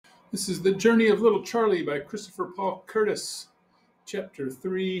This is The Journey of Little Charlie by Christopher Paul Curtis, Chapter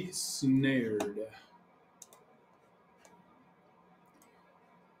 3, Snared.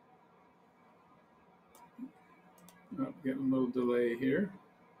 Oh, getting a little delay here.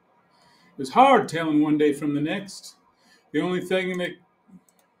 It was hard telling one day from the next. The only thing that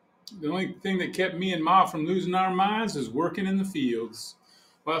kept me and Ma from losing our minds was working in the fields.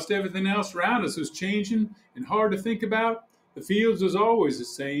 Whilst everything else around us was changing and hard to think about, the fields was always the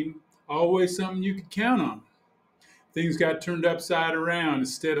same, always something you could count on. Things got turned upside around.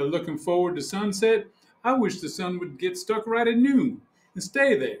 Instead of looking forward to sunset, I wish the sun would get stuck right at noon and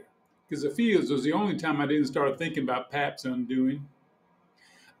stay there, because the fields was the only time I didn't start thinking about Pap's undoing.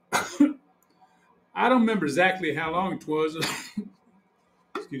 I don't remember exactly how long it was.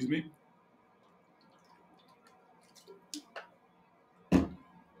 Excuse me.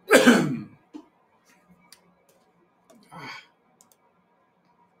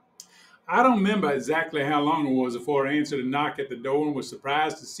 I don't remember exactly how long it was before I answered a knock at the door and was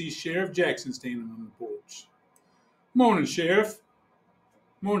surprised to see Sheriff Jackson standing on the porch. "Morning, Sheriff."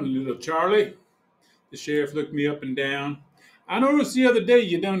 "Morning, little Charlie." The sheriff looked me up and down. "I noticed the other day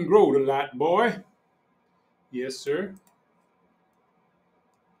you done growed a lot, boy." "Yes, sir."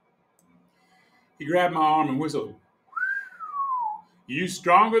 He grabbed my arm and whistled. "You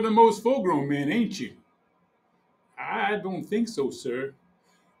stronger than most full-grown men, ain't you?" "I don't think so, sir."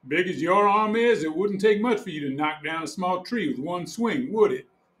 "Big as your arm is, it wouldn't take much for you to knock down a small tree with one swing, would it?"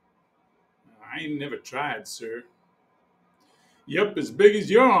 "I ain't never tried, sir." "Yup, as big as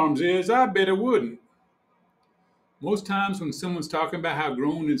your arms is, I bet it wouldn't." Most times when someone's talking about how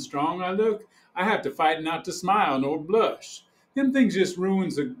grown and strong I look, I have to fight not to smile nor blush. Them things just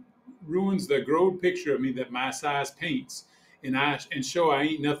ruins the growed picture of me that my size paints, and show I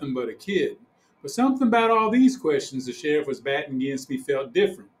ain't nothing but a kid. But something about all these questions the sheriff was batting against me felt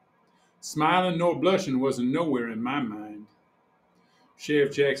different. Smiling nor blushing wasn't nowhere in my mind.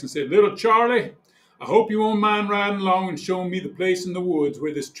 Sheriff Jackson said, "Little Charlie, I hope you won't mind riding along and showing me the place in the woods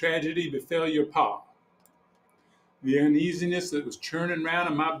where this tragedy befell your pa." The uneasiness that was churning round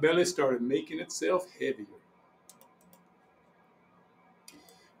in my belly started making itself heavier.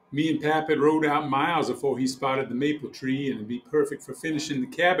 Me and Pap had rode out miles before he spotted the maple tree, and it'd be perfect for finishing the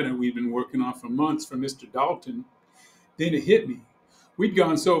cabinet we'd been working on for months for Mr. Dalton. Then it hit me. We'd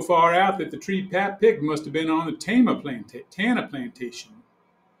gone so far out that the tree Pap picked must have been on the Tana plantation.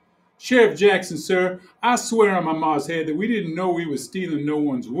 "Sheriff Jackson, sir, I swear on my ma's head that we didn't know we was stealing no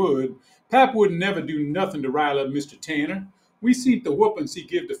one's wood. Pap wouldn't never do nothing to rile up Mr. Tanner. We seen the whoopings he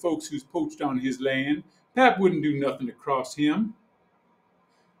give to folks who's poached on his land. Pap wouldn't do nothing to cross him."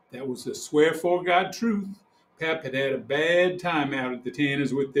 That was the swear for God truth. Pap had had a bad time out at the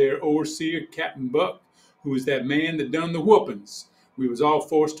Tanners with their overseer, Captain Buck, who was that man that done the whoopings we was all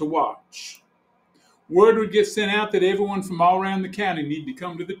forced to watch. Word would get sent out that everyone from all around the county needed to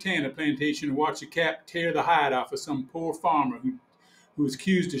come to the Tanner plantation and watch a Cap tear the hide off of some poor farmer who was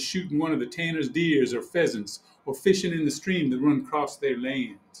accused of shooting one of the Tanner's deers or pheasants or fishing in the stream that run across their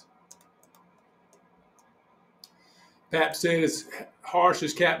land. Pap said as harsh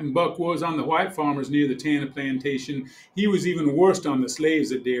as Captain Buck was on the white farmers near the Tanner plantation, he was even worse on the slaves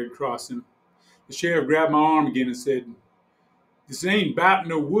that dared cross him. The sheriff grabbed my arm again and said, "This ain't 'bout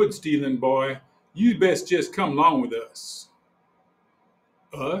no wood stealing, boy. You'd best just come along with us."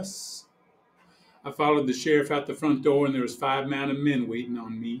 Us? I followed the sheriff out the front door, and there was 5 mounted men waiting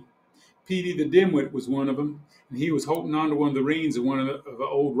on me. Petey the dimwit was one of them, and he was holding on to one of the reins of an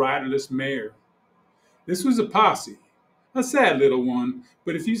old riderless mare. This was a posse. A sad little one,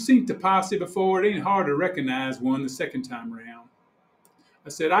 but if you've seen the posse before, it ain't hard to recognize one the second time round. I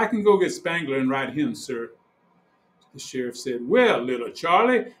said, "I can go get Spangler and ride him, sir." The sheriff said, "Well, little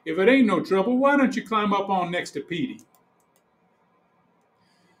Charlie, if it ain't no trouble, why don't you climb up on next to Petey?"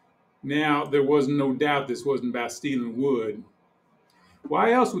 Now, there wasn't no doubt this wasn't about stealing wood.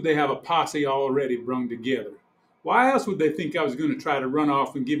 Why else would they have a posse already brung together? Why else would they think I was going to try to run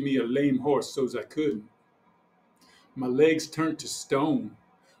off and give me a lame horse so's I couldn't? My legs turned to stone.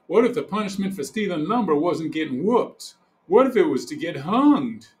 What if the punishment for stealing lumber wasn't getting whooped? What if it was to get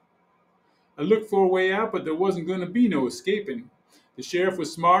hunged? I looked for a way out, but there wasn't going to be no escaping. The sheriff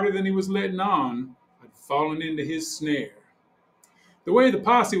was smarter than he was letting on. I'd fallen into his snare. The way the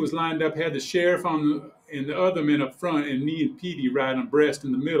posse was lined up had the sheriff and the other men up front, and me and Petey riding abreast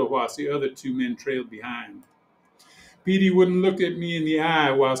in the middle whilst the other 2 men trailed behind. Petey wouldn't look at me in the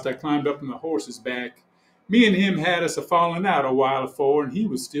eye whilst I climbed up on the horse's back. Me and him had us a falling out a while afore, and he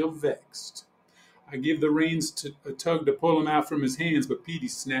was still vexed. I give the reins a tug to pull him out from his hands, but Petey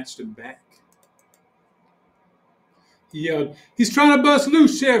snatched him back. He yelled, "He's trying to bust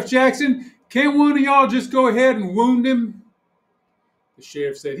loose, Sheriff Jackson. Can't one of y'all just go ahead and wound him?" The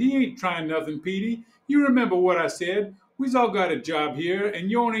sheriff said, "He ain't trying nothing, Petey. You remember what I said. We's all got a job here,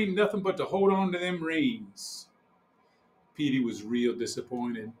 and yourn ain't nothing but to hold on to them reins." Petey was real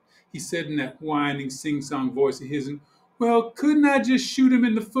disappointed. He said in that whining, sing-song voice of his, "Well, couldn't I just shoot him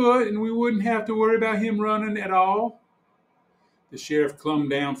in the foot and we wouldn't have to worry about him running at all?" The sheriff clumb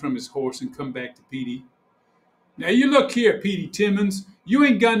down from his horse and come back to Petey. "Now you look here, Petey Timmons. You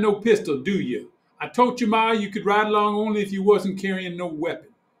ain't got no pistol, do you? I told your ma you could ride along only if you wasn't carrying no weapon."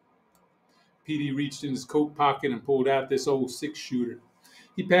 Petey reached in his coat pocket and pulled out this old six-shooter.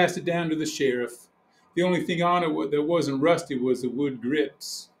 He passed it down to the sheriff. The only thing on it that wasn't rusty was the wood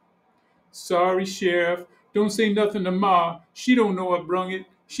grips. "Sorry, Sheriff. Don't say nothing to Ma. She don't know I brung it.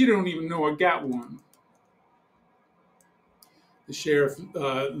 She don't even know I got one." The sheriff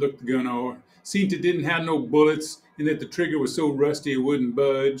looked the gun over. Seen it didn't have no bullets and that the trigger was so rusty it wouldn't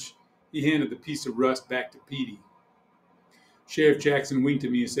budge. He handed the piece of rust back to Petey. Sheriff Jackson winked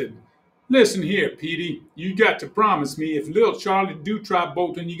at me and said, "Listen here, Petey. You got to promise me if little Charlie do try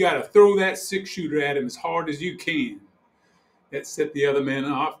bolting, you got to throw that six-shooter at him as hard as you can." That set the other men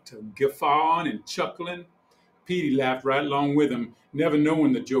off to guffawing and chuckling. Petey laughed right along with him, never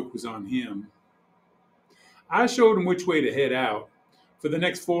knowing the joke was on him. I showed him which way to head out. For the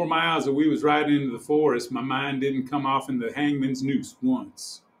next 4 miles that we was riding into the forest, my mind didn't come off in the hangman's noose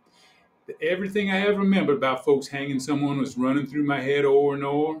once. Everything I ever remembered about folks hanging someone was running through my head over and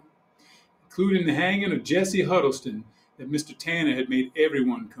over, including the hanging of Jesse Huddleston that Mr. Tanner had made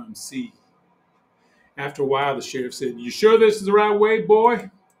everyone come see. After a while, the sheriff said, "You sure this is the right way,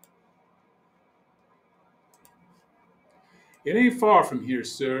 boy?" "It ain't far from here,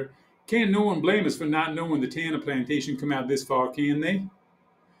 sir. Can't no one blame us for not knowing the Tanner plantation come out this far, can they?"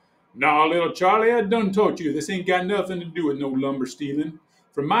 "Naw, little Charlie, I done told you this ain't got nothing to do with no lumber stealing.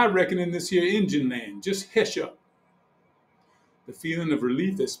 From my reckoning, this here Injun land. Just hesh up." The feeling of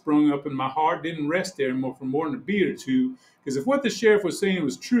relief that sprung up in my heart didn't rest there for more than a beat or two, because if what the sheriff was saying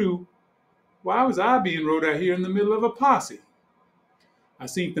was true, why was I being rode out here in the middle of a posse? I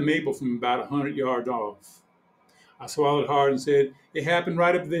seen the maple from about 100 yards off. I swallowed hard and said, "It happened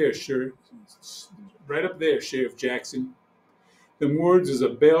right up there, Sheriff Jackson." Them words was a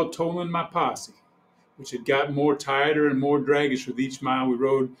bell tolling my posse, which had gotten more tireder and more draggish with each mile we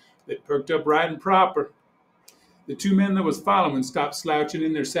rode, that perked up right and proper. The two men that was following stopped slouching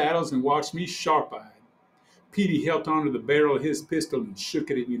in their saddles and watched me sharp-eyed. Petey held onto the barrel of his pistol and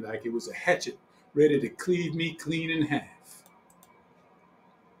shook it at me like it was a hatchet, ready to cleave me clean in half.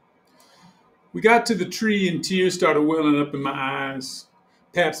 We got to the tree and tears started welling up in my eyes.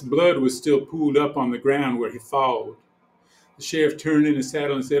 Pap's blood was still pooled up on the ground where he followed. The sheriff turned in his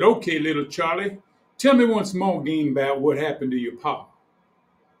saddle and said, "Okay, little Charlie, tell me once more again about what happened to your pa."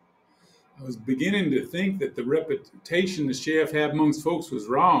 I was beginning to think that the reputation the sheriff had amongst folks was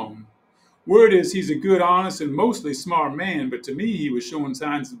wrong. Word is he's a good, honest, and mostly smart man, but to me he was showing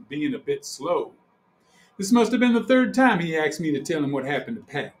signs of being a bit slow. This must have been the third time he asked me to tell him what happened to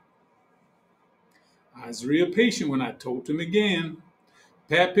Pat. I was real patient when I told him again.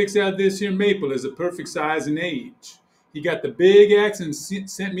 Pat picks out this here maple as a perfect size and age. He got the big axe and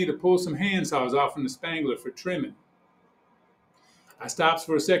sent me to pull some handsaws off in the spangler for trimming. I stops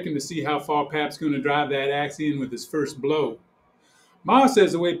for a second to see how far Pap's going to drive that axe in with his first blow. Ma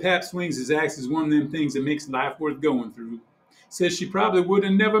says the way Pap swings his axe is one of them things that makes life worth going through. Says she probably would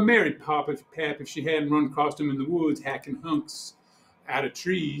have never married Pap if she hadn't run across him in the woods hacking hunks out of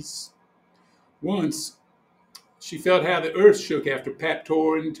trees. Once, she felt how the earth shook after Pat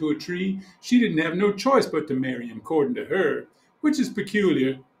tore into a tree. She didn't have no choice but to marry him, according to her, which is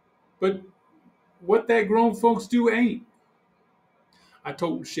peculiar. But what that grown folks do ain't. I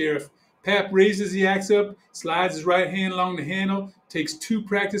told the sheriff, Pap raises the axe up, slides his right hand along the handle, takes 2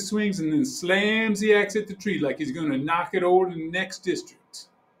 practice swings, and then slams the axe at the tree like he's going to knock it over to the next district.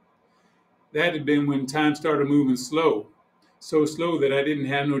 That had been when time started moving slow. So slow that I didn't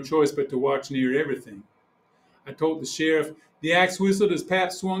have no choice but to watch near everything. I told the sheriff the axe whistled as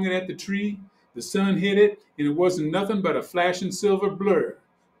Pap swung it at the tree. The sun hit it, and it wasn't nothing but a flashing silver blur.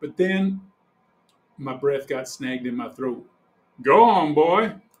 But then my breath got snagged in my throat. "Go on,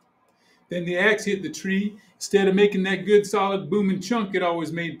 boy." Then the axe hit the tree. Instead of making that good solid booming chunk it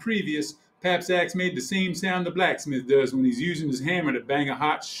always made previous, Pap's axe made the same sound the blacksmith does when he's using his hammer to bang a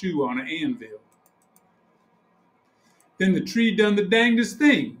hot shoe on an anvil. Then the tree done the dangdest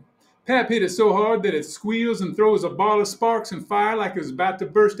thing. Pap hit it so hard that it squeals and throws a ball of sparks and fire like it was about to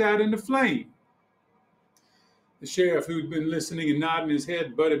burst out into flame. The sheriff, who'd been listening and nodding his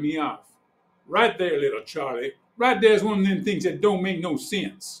head, butted me off. "Right there, little Charlie. Right there's one of them things that don't make no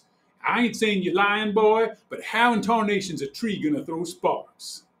sense. I ain't saying you're lying, boy, but how in tarnation's a tree gonna throw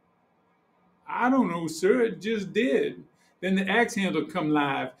sparks? I don't know, sir. It just did. Then the axe handle come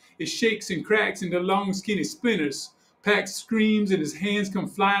live. It shakes and cracks into long, skinny splinters. Pack screams and his hands come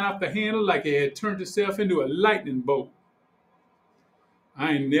flying off the handle like it had turned itself into a lightning bolt.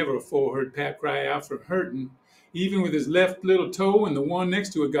 I ain't never afore heard Pap cry out from hurting. Even with his left little toe and the one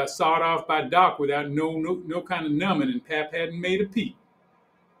next to it got sawed off by Doc without no kind of numbing, and Pap hadn't made a peep.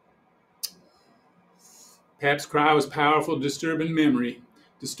 Pap's cry was powerful, disturbing memory.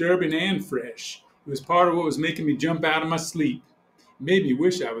 Disturbing and fresh. It was part of what was making me jump out of my sleep. It made me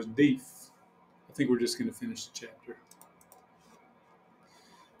wish I was deaf. I think we're just going to finish the chapter.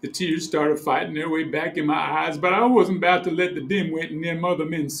 The tears started fighting their way back in my eyes, but I wasn't about to let the dimwit and them other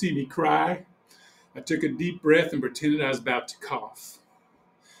men see me cry. I took a deep breath and pretended I was about to cough.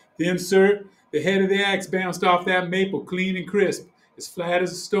 Then, sir, the head of the axe bounced off that maple clean and crisp, as flat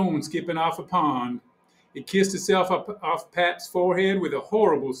as a stone skipping off a pond. It kissed itself up off Pat's forehead with a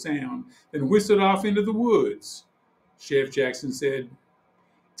horrible sound, then whistled off into the woods. Sheriff Jackson said,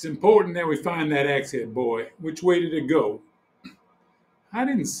 "It's important that we find that axe head boy. Which way did it go?" I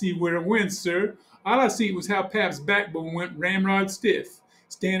didn't see where it went, sir. All I seen was how Pap's backbone went ramrod stiff,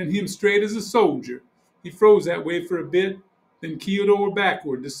 standing him straight as a soldier. He froze that way for a bit, then keeled over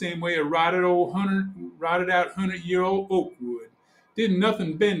backward the same way a rotted out 100-year-old oak would. Didn't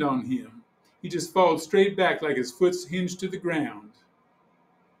nothing bend on him. He just followed straight back like his foot's hinged to the ground.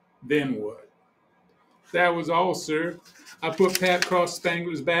 Then what? That was all, sir. I put Pap across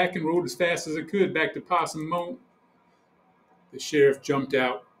Spangler's back and rode as fast as I could back to Possum Moat. The sheriff jumped my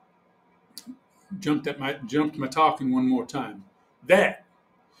talking one more time.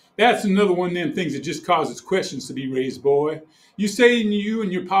 That's another one of them things that just causes questions to be raised, boy. You saying you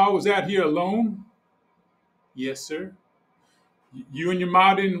and your pa was out here alone? Yes, sir. You and your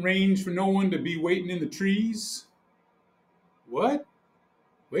ma didn't arrange for no one to be waiting in the trees? What?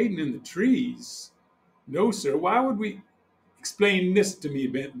 Waiting in the trees? No, sir. Why would we? Explain this to me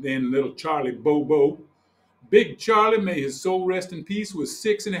then, little Charlie Bobo. Big Charlie, may his soul rest in peace, was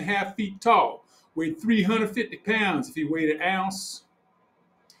 6.5 feet tall, weighed 350 pounds if he weighed an ounce.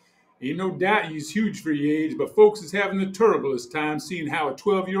 Ain't no doubt he's huge for your age, but folks is having the terriblest time seeing how a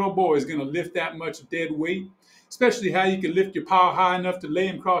 12-year-old boy is going to lift that much dead weight, especially how you can lift your paw high enough to lay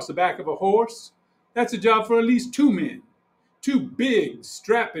him across the back of a horse. That's a job for at least 2 men. 2 big,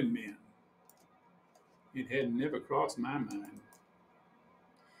 strapping men. It had never crossed my mind.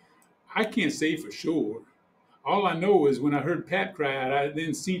 I can't say for sure. All I know is when I heard Pat cry out, I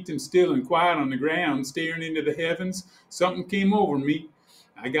then seen him still and quiet on the ground, staring into the heavens. Something came over me.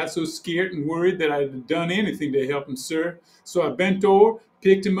 I got so scared and worried that I'd have done anything to help him, sir. So I bent over,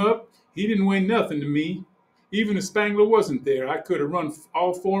 picked him up. He didn't weigh nothing to me. Even if Spangler wasn't there, I could have run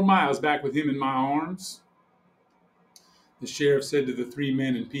all 4 miles back with him in my arms. The sheriff said to the 3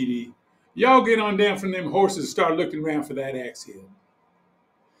 men in PD, "Y'all get on down from them horses and start looking around for that axe head."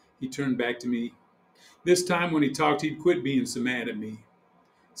 He turned back to me. This time when he talked, he'd quit being so mad at me.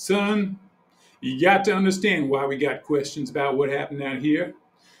 "Son, you got to understand why we got questions about what happened out here.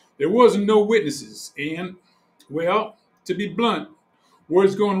 There wasn't no witnesses, and, well, to be blunt,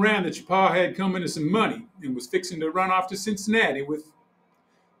 word's going around that your pa had come into some money and was fixing to run off to Cincinnati with..."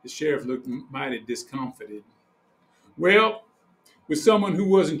 The sheriff looked mighty discomfited. "Well, with someone who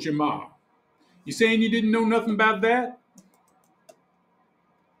wasn't your ma. You saying you didn't know nothing about that?"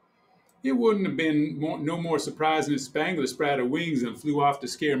 It wouldn't have been no more surprising if Spangler sprouted wings and flew off to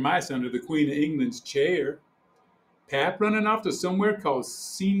scare mice under the Queen of England's chair. Pap running off to somewhere called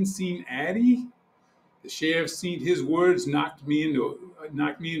Cincinnati? The sheriff seen his words knocked me into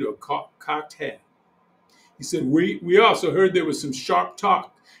a cocked hat. He said, we also heard there was some sharp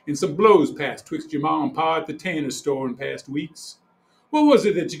talk and some blows passed twixt your ma and pa at the tanner store in past weeks. What was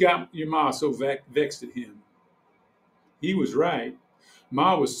it that you got your ma so vexed at him?" He was right.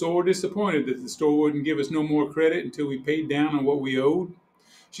 Ma was sore disappointed that the store wouldn't give us no more credit until we paid down on what we owed.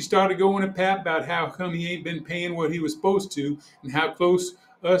 She started going to Pap about how come he ain't been paying what he was supposed to, and how close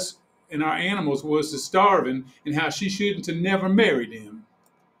us and our animals was to starving, and how she shouldn't have never married him.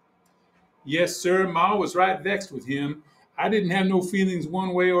 Yes, sir, Ma was right vexed with him. I didn't have no feelings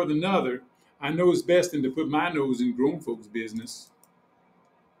one way or the other. I knows best than to put my nose in grown folks' business.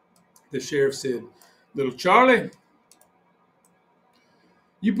 The sheriff said, "Little Charlie,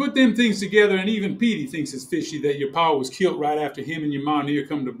 you put them things together, and even Petey thinks it's fishy that your pa was killed right after him and your ma near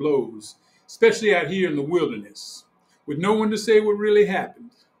come to blows, especially out here in the wilderness, with no one to say what really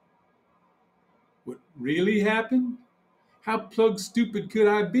happened." What really happened? How plug stupid could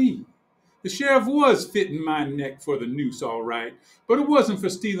I be? The sheriff was fitting my neck for the noose, all right, but it wasn't for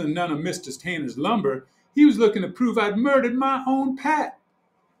stealing none of Mr. Tanner's lumber. He was looking to prove I'd murdered my own Pat.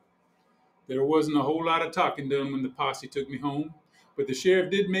 There wasn't a whole lot of talking done when the posse took me home, but the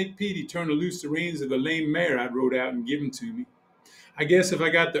sheriff did make Petey turn loose the reins of the lame mare I'd rode out and given to me. I guess if I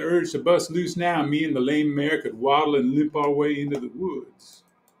got the urge to bust loose now, me and the lame mare could waddle and limp our way into the woods.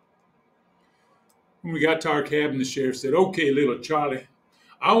 When we got to our cabin, the sheriff said, "Okay, little Charlie,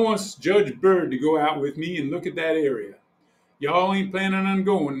 I want Judge Bird to go out with me and look at that area. Y'all ain't planning on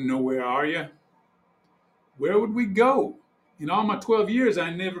going nowhere, are you?" Where would we go? In all my 12 years, I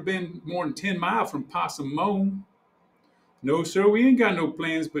ain't never been more than 10 miles from Possum Moan. No, sir, we ain't got no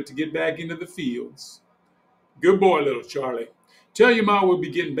plans but to get back into the fields. Good boy, little Charlie. Tell your ma we'll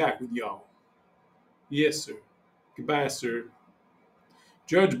be getting back with y'all. Yes, sir. Goodbye, sir.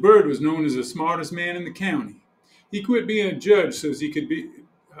 Judge Bird was known as the smartest man in the county. He quit being a judge so he could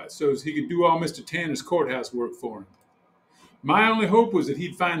do all Mr. Tanner's courthouse work for him. My only hope was that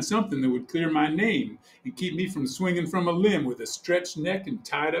he'd find something that would clear my name and keep me from swinging from a limb with a stretched neck and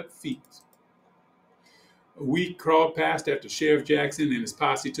tied up feet. A week crawled past after Sheriff Jackson and his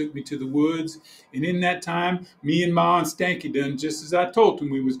posse took me to the woods, and in that time, me and Ma and Stanky done just as I told them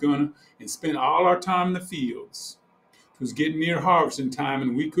we was gonna, and spent all our time in the fields. It was getting near harvesting time,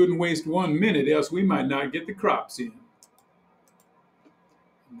 and we couldn't waste 1 minute, else we might not get the crops in.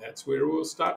 And that's where we'll stop.